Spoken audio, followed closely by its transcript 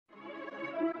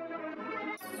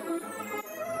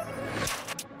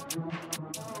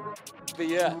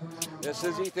Lafayette. This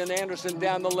is Ethan Anderson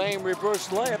down the lane, reverse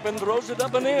layup and throws it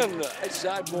up and in. Right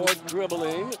sideboard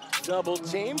dribbling, double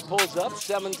team, pulls up,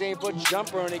 17-foot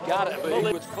jumper, and he got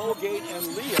it. With Colgate and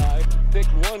Lehigh, picked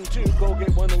 1-2.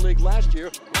 Colgate won the league last year.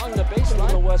 Along the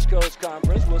baseline, the West Coast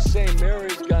Conference with St.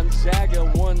 Mary's,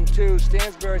 Gonzaga 1-2.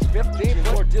 Stansbury's 15.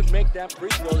 Or did make that free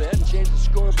throw. They hadn't changed the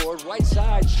scoreboard. Right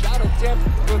side, shot attempt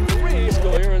for three.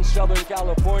 Still here in Southern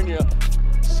California.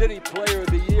 City Player of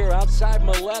the Year outside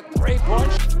Millette,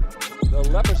 three-point. The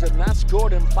Leopards have not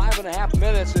scored in 5.5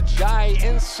 minutes. Ajayi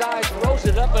inside throws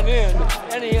it up and in,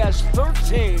 and he has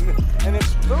 13, and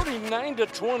it's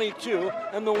 39-22.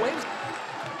 And the Wings,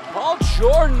 Paul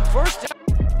Jordan first.